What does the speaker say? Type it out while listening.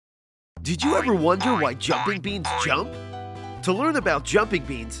Did you ever wonder why jumping beans jump? To learn about jumping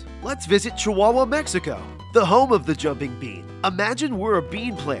beans, let's visit Chihuahua, Mexico, the home of the jumping bean. Imagine we're a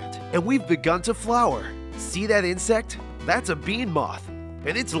bean plant and we've begun to flower. See that insect? That's a bean moth,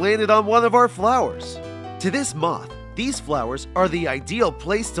 and it's landed on one of our flowers. To this moth, these flowers are the ideal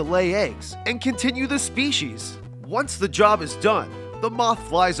place to lay eggs and continue the species. Once the job is done, the moth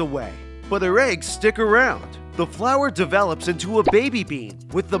flies away, but her eggs stick around. The flower develops into a baby bean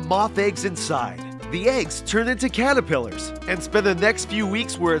with the moth eggs inside. The eggs turn into caterpillars and spend the next few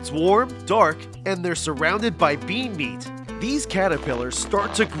weeks where it's warm, dark, and they're surrounded by bean meat. These caterpillars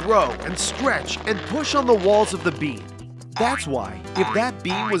start to grow and stretch and push on the walls of the bean. That's why, if that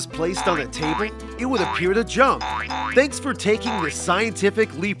bean was placed on a table, it would appear to jump. Thanks for taking this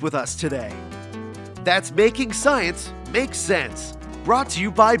scientific leap with us today. That's Making Science Make Sense, brought to you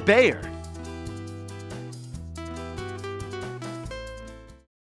by Bayer.